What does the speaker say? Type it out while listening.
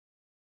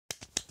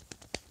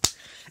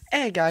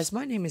Hey guys,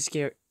 my name is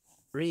Gary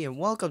and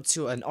welcome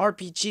to an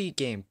RPG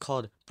game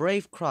called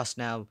Brave Cross.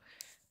 Now,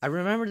 I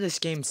remember this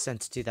game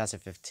since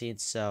 2015,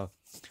 so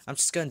I'm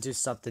just gonna do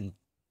something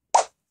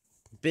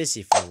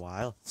busy for a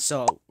while.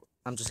 So,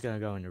 I'm just gonna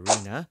go in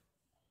arena.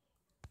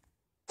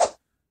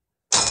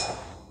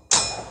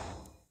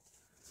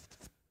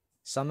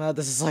 Somehow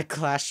this is like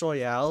Clash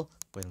Royale.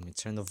 Wait, let me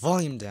turn the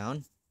volume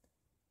down.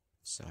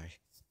 Sorry.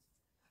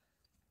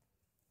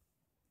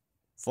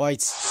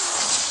 Fight!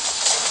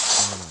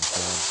 Oh my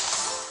god.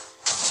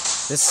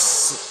 This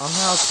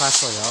somehow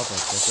Clash Royale,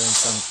 but different.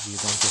 Some you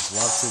don't give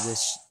love to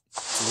this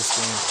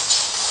game.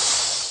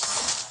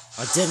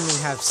 I didn't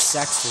even have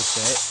sex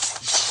with it,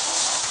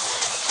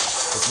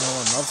 because no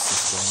one loves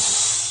this game.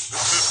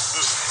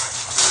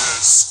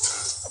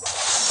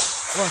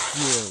 Fuck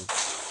you.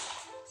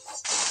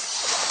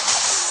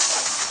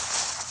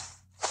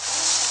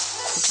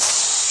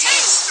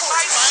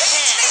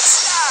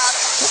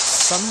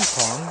 Sun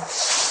Kong.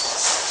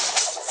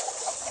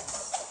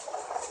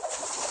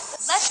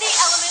 Let the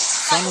elements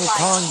Sun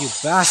Kong, you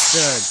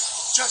bastard.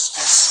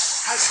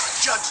 Justice has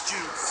judged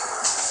you.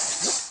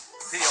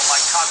 Feel my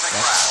cosmic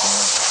wrath.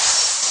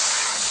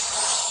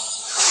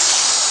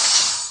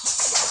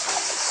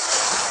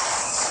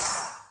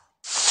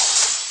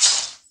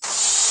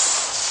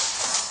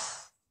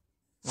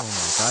 Oh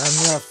my god, I'm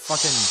gonna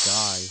fucking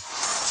die.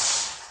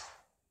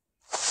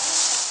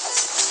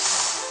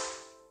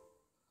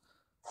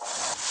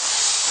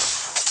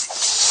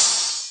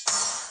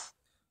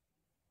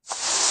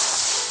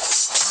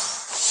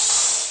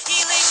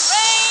 healing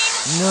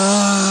rain.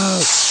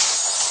 No!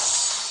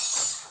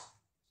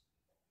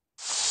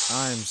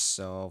 I'm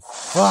so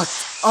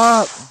fucked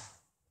up!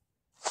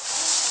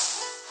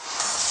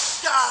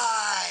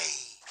 Die!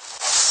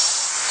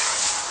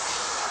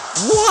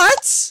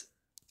 What?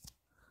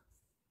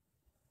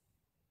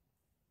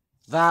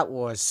 That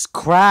was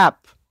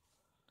crap.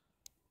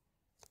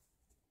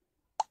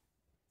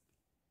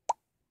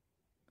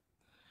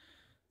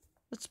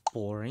 That's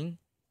boring.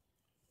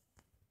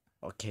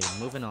 Okay,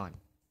 moving on.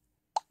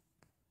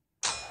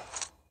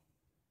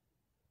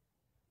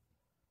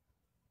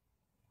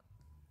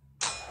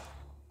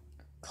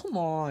 Come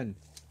on.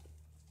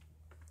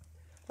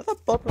 I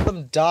thought both of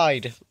them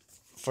died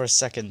for a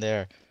second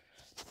there.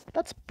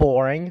 That's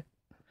boring.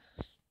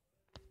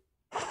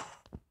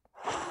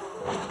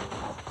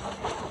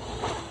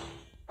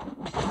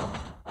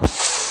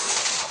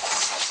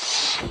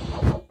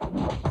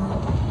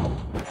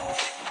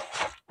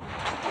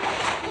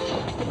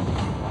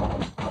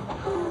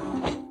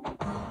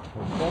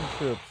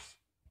 Troops.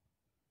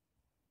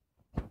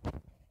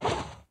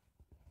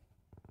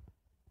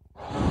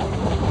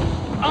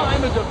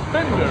 I'm a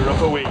defender of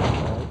the weak.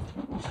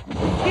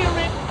 Hear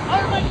it,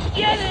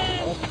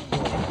 Armageddon!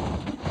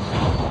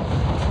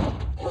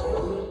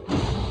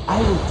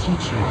 I will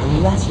teach you a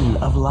lesson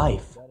of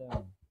life.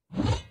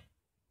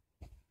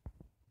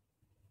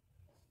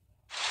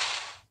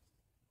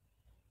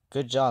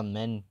 Good job,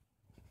 men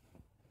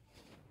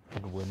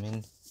and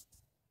women.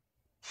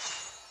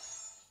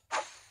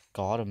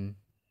 Got him.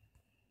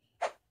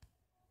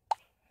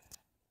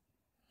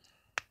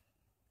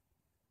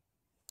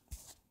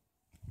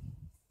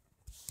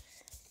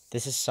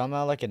 This is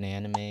somehow like an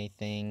anime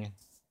thing.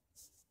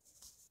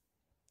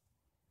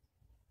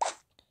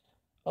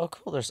 Oh,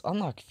 cool. There's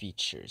unlock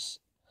features.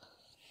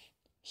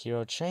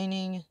 Hero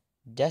training,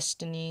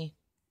 destiny.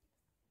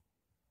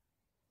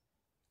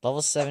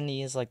 Level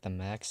 70 is like the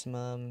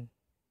maximum.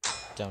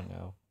 Don't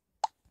know.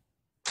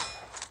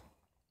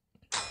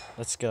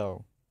 Let's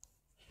go.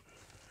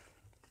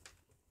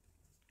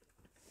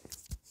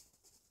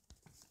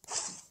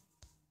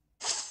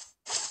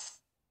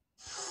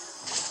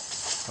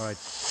 Alright.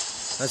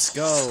 Let's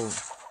go.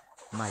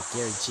 My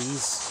Gary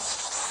G's.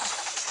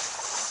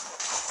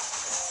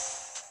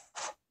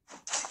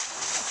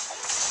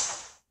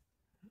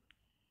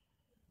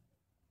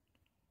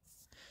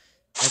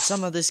 And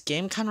some of this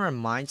game kind of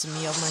reminds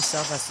me of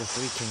myself as the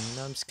Three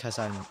Kingdoms, because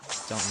I don't know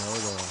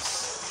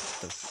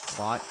the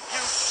plot. You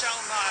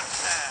shall not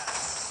pass.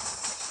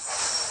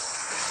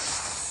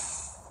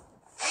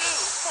 You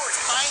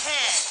forced my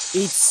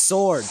hand. Eat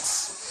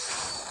swords.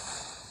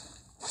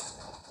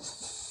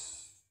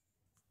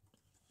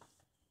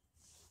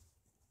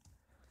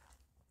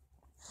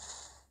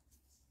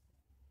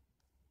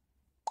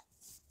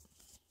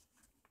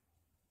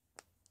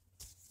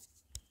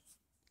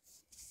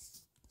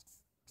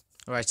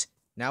 Alright,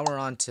 now we're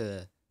on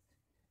to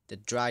the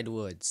dried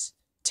woods.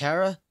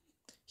 Terra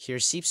here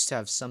seems to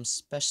have some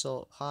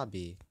special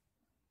hobby.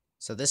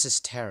 So this is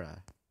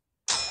Terra.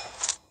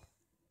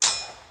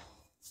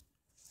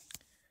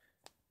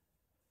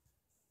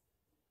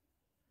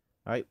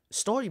 Alright,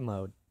 story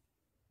mode.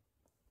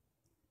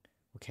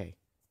 Okay.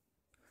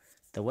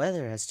 The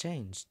weather has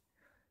changed.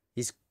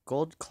 These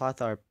gold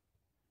cloth are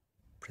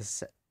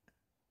persistent.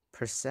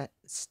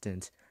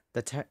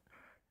 The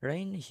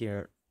terrain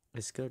here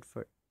is good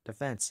for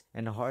defense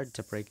and hard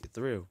to break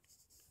through.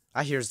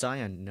 I hear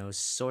Zion knows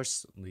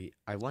sorcery.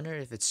 I wonder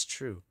if it's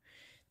true.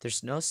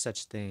 There's no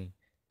such thing.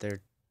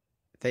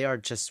 They are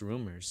just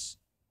rumors.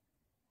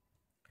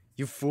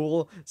 You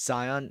fool!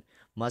 Zion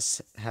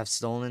must have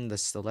stolen the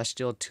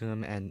celestial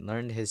tomb and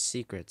learned his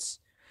secrets.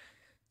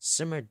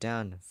 Simmer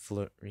down,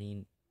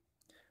 Florine.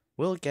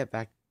 We'll get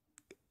back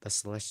the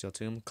celestial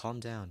tomb. Calm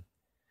down.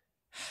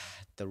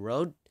 The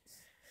road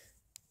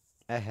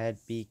ahead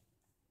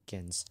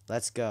begins.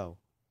 Let's go.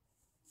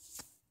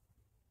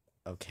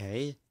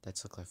 Okay, that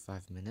took like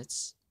 5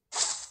 minutes.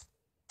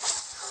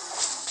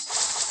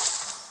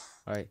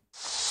 Alright.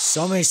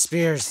 So many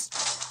spears!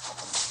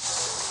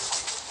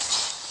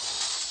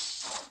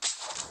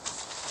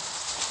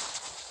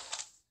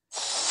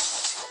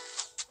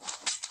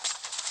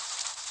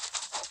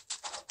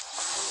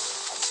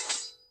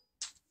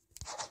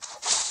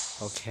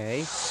 Okay.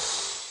 Hear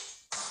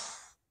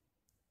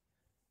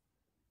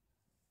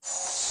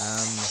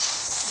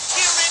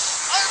it,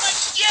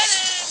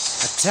 Armageddon!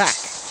 Attack!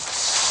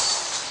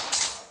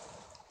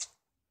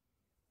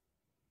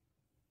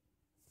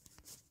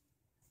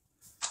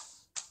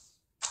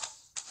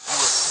 You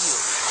will feel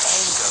the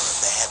anger of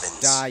the heavens.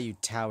 Die, you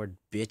coward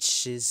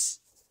bitches.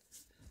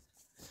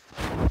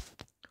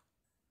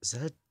 Is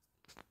that?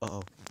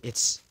 Uh-oh.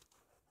 It's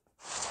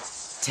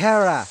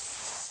Terra!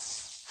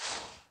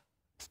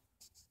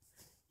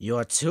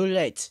 You're too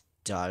late,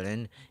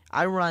 darling.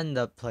 I run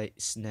the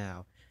place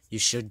now. You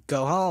should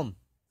go home.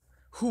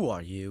 Who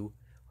are you?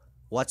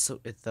 What's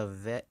with the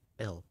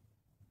veil?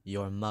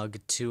 Your mug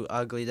too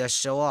ugly to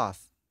show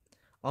off.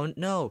 Oh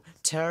no,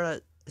 Terra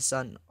is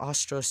an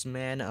austrous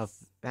man of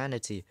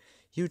vanity.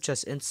 You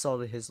just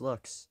insulted his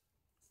looks.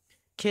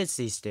 Kids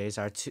these days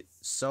are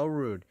so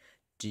rude.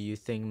 Do you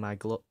think my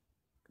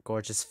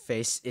gorgeous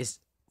face is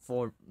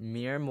for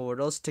mere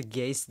mortals to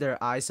gaze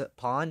their eyes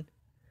upon?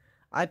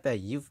 I bet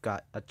you've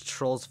got a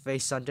troll's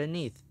face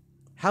underneath.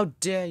 How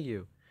dare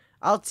you?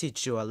 I'll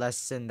teach you a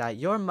lesson that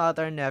your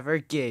mother never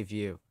gave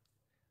you.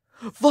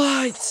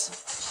 Fight! You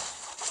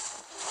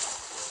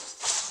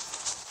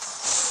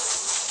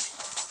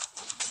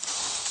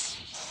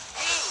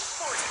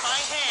forced my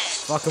hand.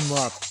 Fuck him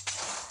up.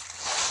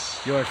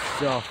 You're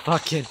so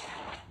fucking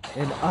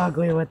and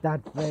ugly with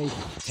that face,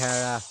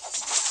 Terra.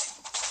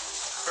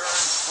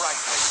 Burn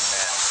brightly,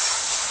 man.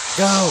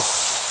 Go!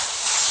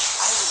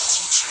 I will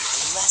teach you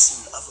a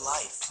lesson of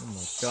life. Oh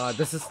my god,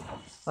 this is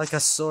like a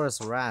Sora's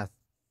Wrath.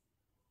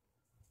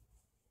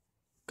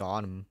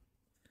 Got him.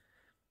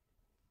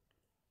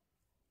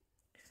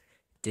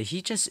 Did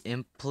he just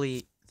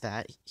imply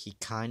that he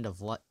kind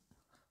of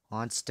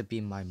wants to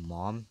be my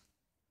mom?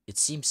 It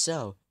seems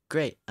so.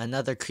 Great,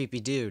 another creepy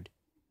dude.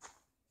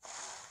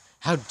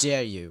 How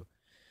dare you?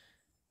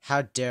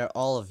 How dare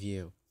all of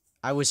you?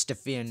 I was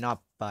defeated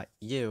not by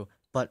you,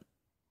 but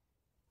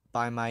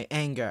by my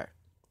anger.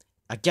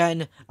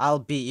 Again, I'll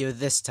beat you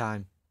this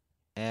time.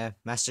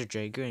 Master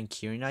Drager and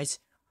Kiri Knights,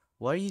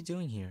 what are you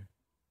doing here?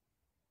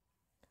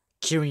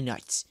 Kiri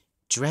Knights,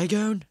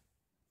 Dragon?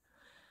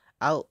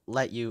 I'll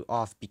let you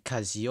off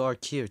because you're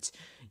cute.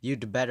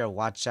 You'd better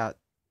watch out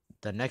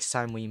the next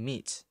time we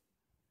meet.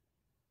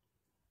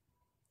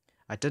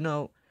 I don't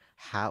know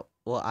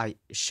what I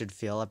should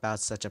feel about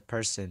such a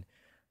person.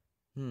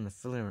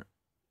 Florine,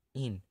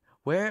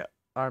 where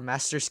are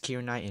Masters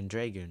Kiri Knight and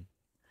Dragon?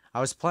 I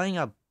was playing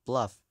a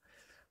bluff.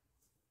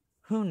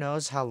 Who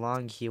knows how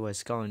long he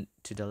was going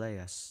to delay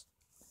us?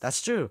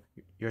 That's true.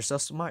 You're so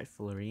smart,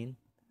 Florine.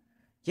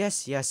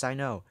 Yes, I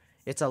know.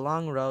 It's a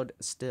long road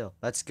still.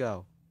 Let's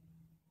go.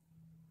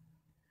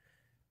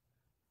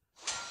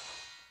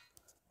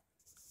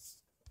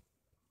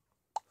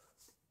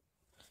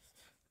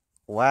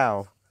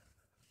 Wow.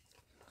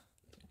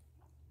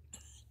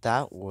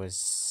 That was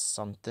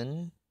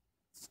something.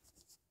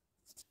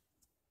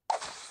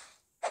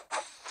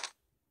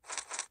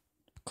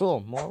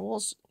 Cool, more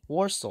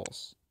war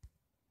souls.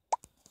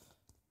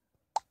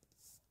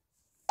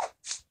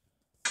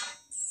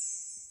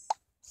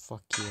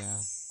 Fuck yeah.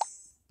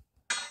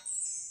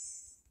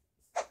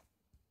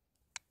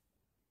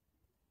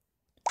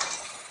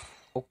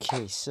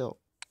 Okay, so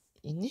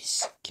in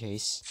this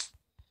case,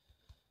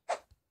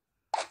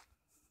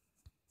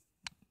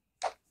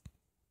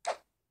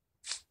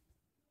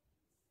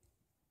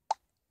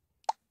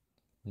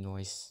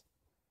 noise.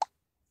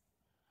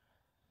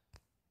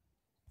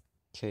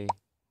 Okay.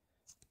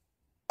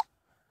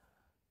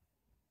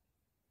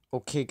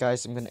 Okay,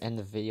 guys, I'm gonna end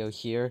the video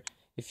here.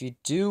 If you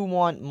do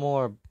want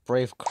more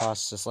Brave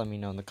Cross, just let me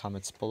know in the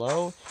comments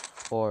below.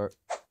 Or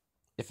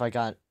if I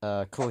got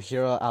a cool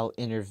hero, I'll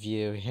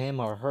interview him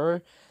or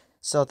her.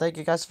 So thank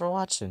you guys for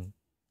watching.